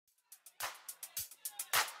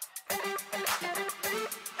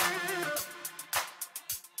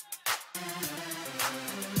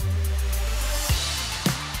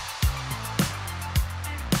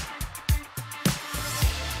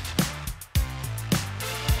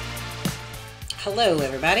Hello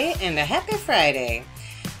everybody, and a happy Friday.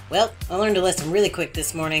 Well, I learned a lesson really quick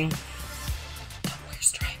this morning. Don't wear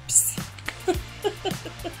stripes.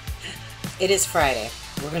 It is Friday.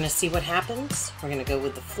 We're going to see what happens. We're going to go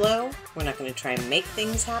with the flow. We're not going to try and make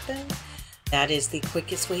things happen. That is the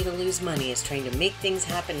quickest way to lose money, is trying to make things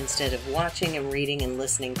happen instead of watching and reading and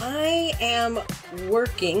listening. I am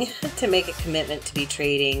working to make a commitment to be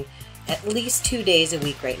trading at least 2 days a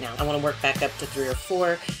week right now. I want to work back up to 3 or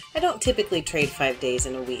 4. I don't typically trade 5 days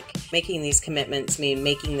in a week. Making these commitments mean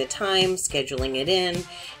making the time, scheduling it in,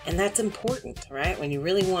 and that's important, right? When you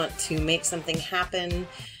really want to make something happen,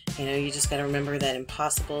 you know, you just got to remember that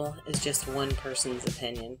impossible is just one person's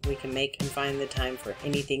opinion. We can make and find the time for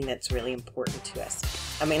anything that's really important to us.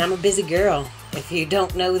 I mean, I'm a busy girl. If you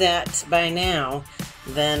don't know that by now,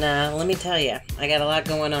 then let me tell you, I got a lot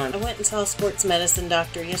going on. I went and saw a sports medicine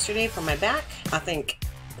doctor yesterday for my back. I think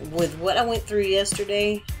with what I went through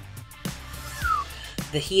yesterday,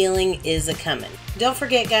 the healing is a-coming. Don't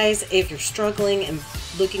forget, guys, if you're struggling and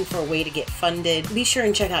looking for a way to get funded, be sure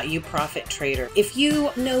and check out YouProfit Trader. If you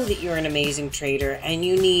know that you're an amazing trader and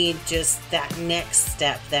you need just that next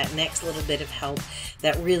step, that next little bit of help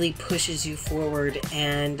that really pushes you forward,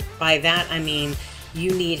 and by that I mean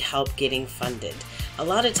you need help getting funded. A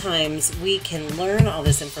lot of times we can learn all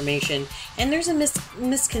this information and there's a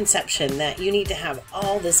misconception that you need to have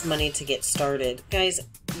all this money to get started. Guys,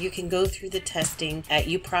 you can go through the testing at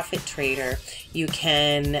YouProfit Trader. You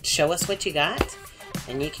can show us what you got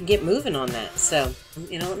and you can get moving on that. So,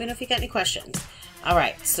 you know, let me know if you got any questions. All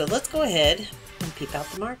right, so let's go ahead and peep out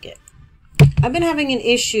the market. I've been having an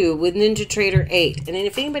issue with NinjaTrader 8, and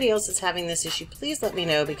if anybody else is having this issue, please let me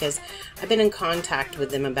know, because I've been in contact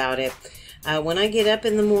with them about it. When I get up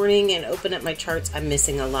in the morning and open up my charts, I'm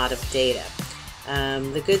missing a lot of data.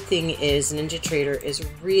 The good thing is NinjaTrader is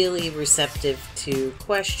really receptive to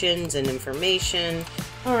questions and information.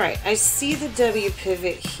 All right, I see the W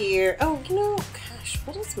pivot here. Oh, you know, gosh,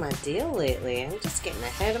 what is my deal lately? I'm just getting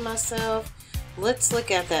ahead of myself. Let's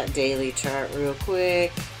look at that daily chart real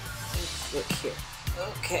quick. Let's look here.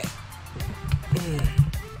 Okay.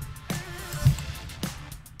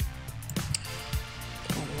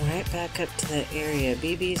 Right back up to that area.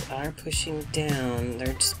 BBs are pushing down.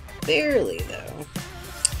 They're just barely,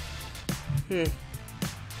 though.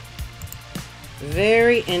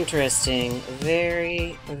 Very interesting.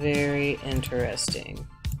 Very, very interesting.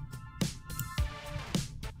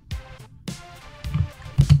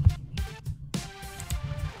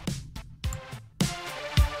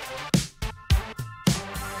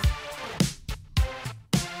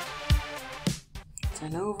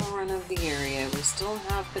 An overrun of the area. We still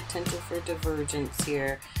have potential for divergence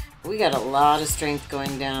here. We got a lot of strength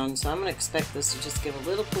going down, so I'm going to expect this to just give a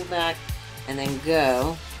little pullback and then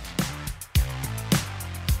go.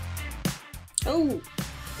 Oh,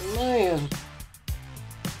 man.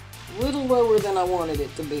 A little lower than I wanted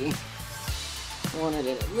it to be. I wanted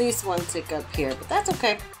it at least one tick up here, but that's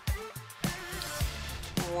okay.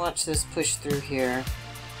 I'll watch this push through here.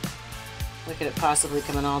 Look at it possibly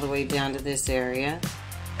coming all the way down to this area.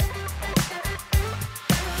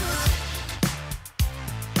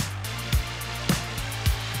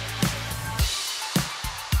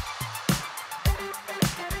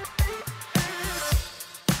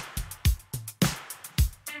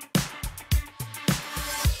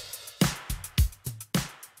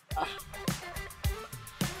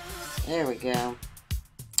 There we go.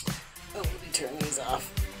 Oh, let me turn these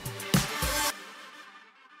off.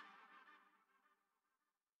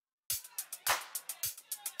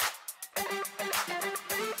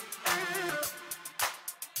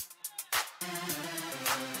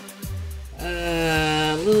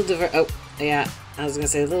 Oh, yeah, I was gonna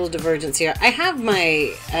say a little divergence here. I have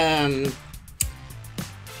my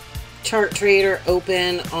chart trader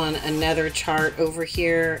open on another chart over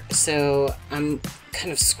here, so I'm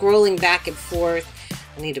kind of scrolling back and forth.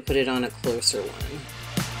 I need to put it on a closer one.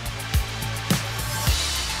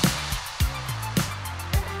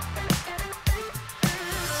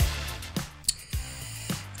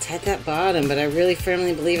 It's at that bottom, but I really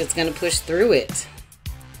firmly believe it's going to push through it.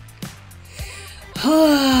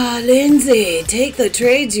 Ah, Lindsay, take the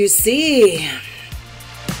trades you see.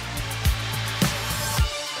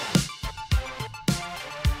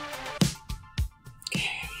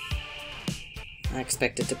 Okay. I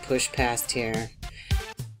expect it to push past here.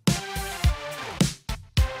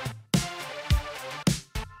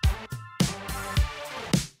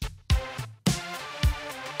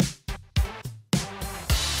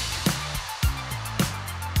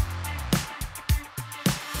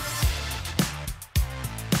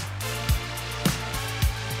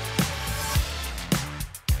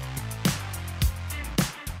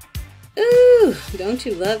 Don't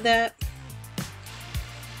you love that?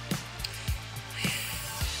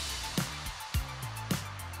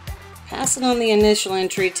 Passing on the initial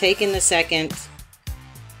entry, taking the second.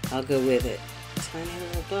 I'll go with it. Tiny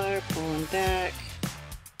little bar, pulling back.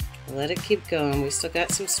 Let it keep going. We still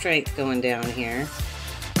got some strength going down here.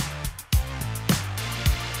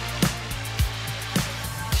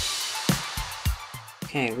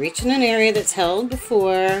 Okay, reaching an area that's held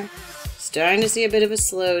before. Starting to see a bit of a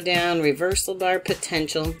slowdown. Reversal bar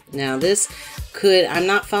potential. Now this could, I'm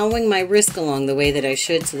not following my risk along the way that I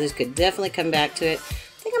should, so this could definitely come back to it.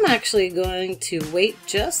 I think I'm actually going to wait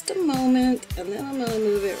just a moment, and then I'm going to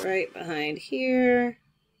move it right behind here.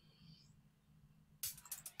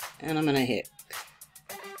 And I'm going to hit.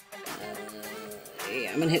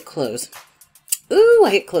 Yeah, I'm going to hit close. Ooh,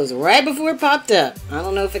 I hit close right before it popped up. I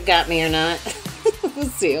don't know if it got me or not.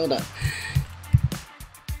 Let's see, hold up.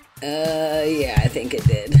 Yeah, I think it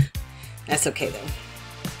did. That's okay though.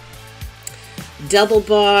 Double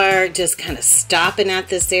bar, just kind of stopping at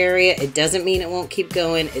this area. It doesn't mean it won't keep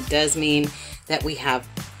going. It does mean that we have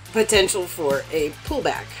potential for a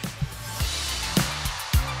pullback.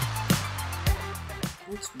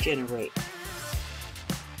 Let's generate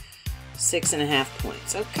 6.5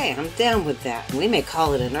 points. Okay, I'm down with that. We may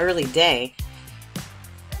call it an early day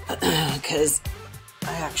because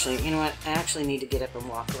I actually, you know what? I actually need to get up and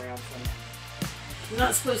walk around for a minute. I'm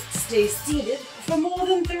not supposed to stay seated for more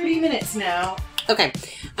than 30 minutes now. Okay,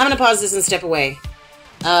 I'm going to pause this and step away.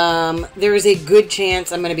 There is a good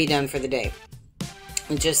chance I'm going to be done for the day.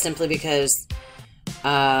 Just simply because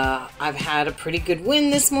I've had a pretty good win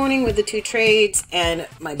this morning with the 2 trades, and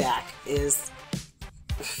my back is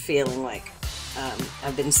feeling like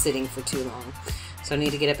I've been sitting for too long. So I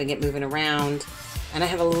need to get up and get moving around. And I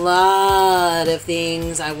have a lot of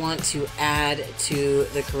things I want to add to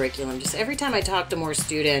the curriculum. Just every time I talk to more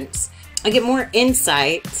students, I get more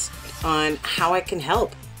insight on how I can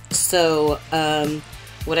help. So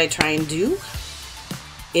what I try and do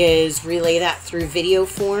is relay that through video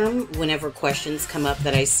form whenever questions come up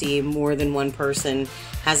that I see more than one person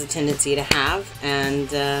has a tendency to have, and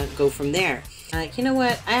go from there. You know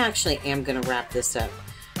what? I actually am going to wrap this up.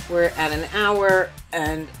 We're at an hour,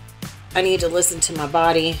 and I need to listen to my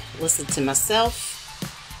body, listen to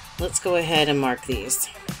myself. Let's go ahead and mark these.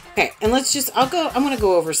 Okay, and let's just, I'm going to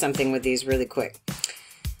go over something with these really quick.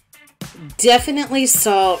 Definitely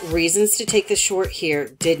saw reasons to take the short here.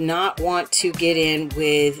 Did not want to get in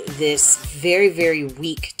with this very, very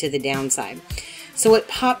weak to the downside. So it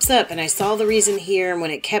pops up, and I saw the reason here, and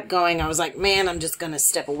when it kept going, I was like, man, I'm just going to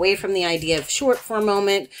step away from the idea of short for a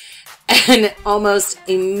moment. And almost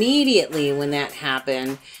immediately when that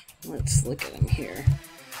happened, let's look at him here.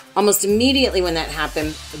 Almost immediately when that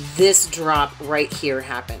happened, this drop right here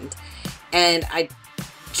happened. And I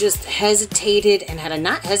just hesitated, and had I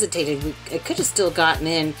not hesitated, I could have still gotten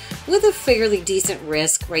in with a fairly decent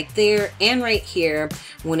risk right there and right here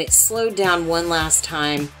when it slowed down one last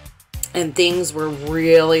time and things were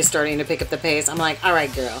really starting to pick up the pace. I'm like, all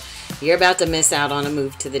right, girl, you're about to miss out on a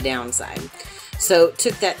move to the downside. So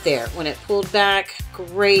took that there. When it pulled back,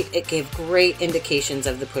 great. It gave great indications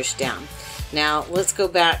of the push down. Now let's go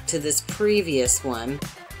back to this previous one.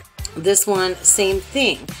 This one, same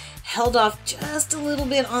thing. Held off just a little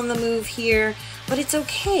bit on the move here, but it's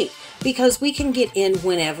okay because we can get in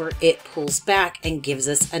whenever it pulls back and gives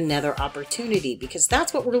us another opportunity, because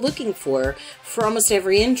that's what we're looking for almost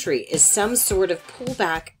every entry, is some sort of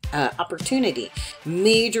pullback opportunity.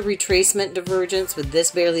 Major retracement divergence with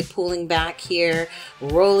this barely pulling back here,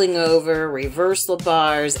 rolling over, reversal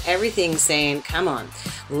bars, everything saying, come on.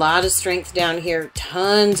 A lot of strength down here,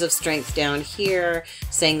 tons of strength down here,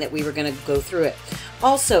 saying that we were going to go through it.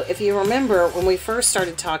 Also, if you remember when we first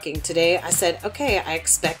started talking today, I said, okay, I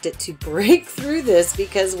expect it to break through this,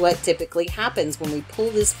 because what typically happens when we pull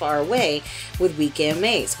this far away with weak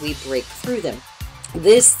AMAs, we break through them.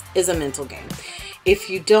 This is a mental game. If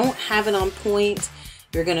you don't have it on point,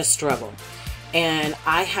 you're going to struggle. And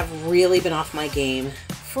I have really been off my game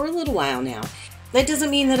for a little while now. That doesn't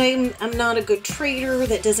mean that I'm not a good trader.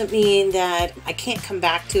 That doesn't mean that I can't come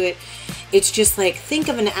back to it. It's just like, think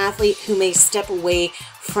of an athlete who may step away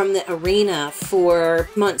from the arena for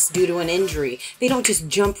months due to an injury. They don't just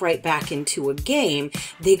jump right back into a game.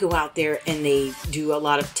 They go out there and they do a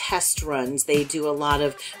lot of test runs. They do a lot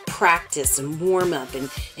of practice and warm up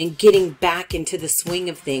and getting back into the swing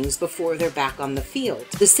of things before they're back on the field.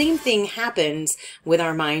 The same thing happens with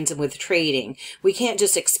our minds and with trading. We can't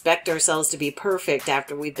just expect ourselves to be perfect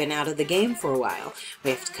after we've been out of the game for a while.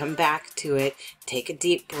 We have to come back to it, take a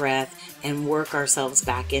deep breath, and work ourselves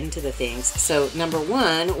back into the things. So number one,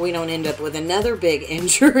 one, we don't end up with another big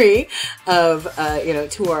injury of,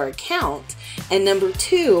 to our account. And number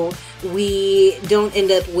two, we don't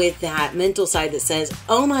end up with that mental side that says,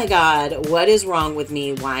 oh my God, what is wrong with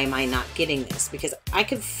me? Why am I not getting this? Because I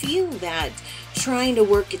could feel that trying to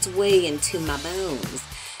work its way into my bones.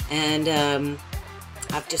 And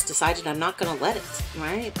I've just decided I'm not going to let it,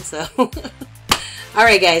 right? So, all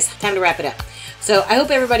right, guys, time to wrap it up. So I hope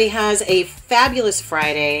everybody has a fabulous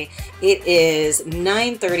Friday. It is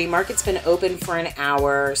 9:30. Market's been open for an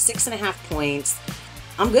hour, 6.5 points.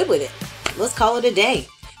 I'm good with it. Let's call it a day.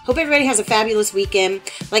 Hope everybody has a fabulous weekend.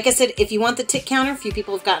 Like I said, if you want the tick counter, a few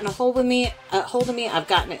people have gotten a hold of me. I've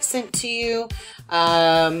gotten it sent to you.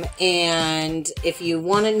 And if you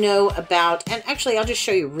want to know about, and actually I'll just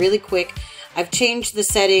show you really quick. I've changed the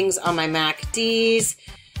settings on my MACDs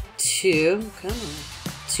to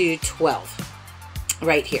 12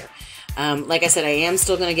 right here. Like I said, I am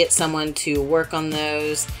still going to get someone to work on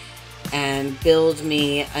those and build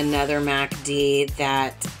me another MACD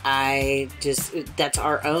that that's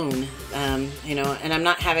our own, and I'm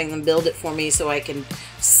not having them build it for me so I can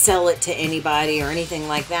sell it to anybody or anything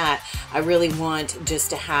like that. I really want just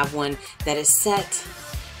to have one that is set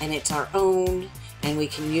and it's our own and we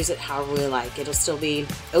can use it however we like. It'll still be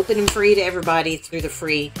open and free to everybody through the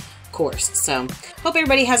free course. So hope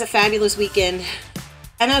everybody has a fabulous weekend.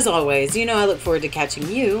 And as always, I look forward to catching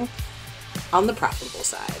you on the profitable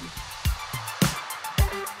side.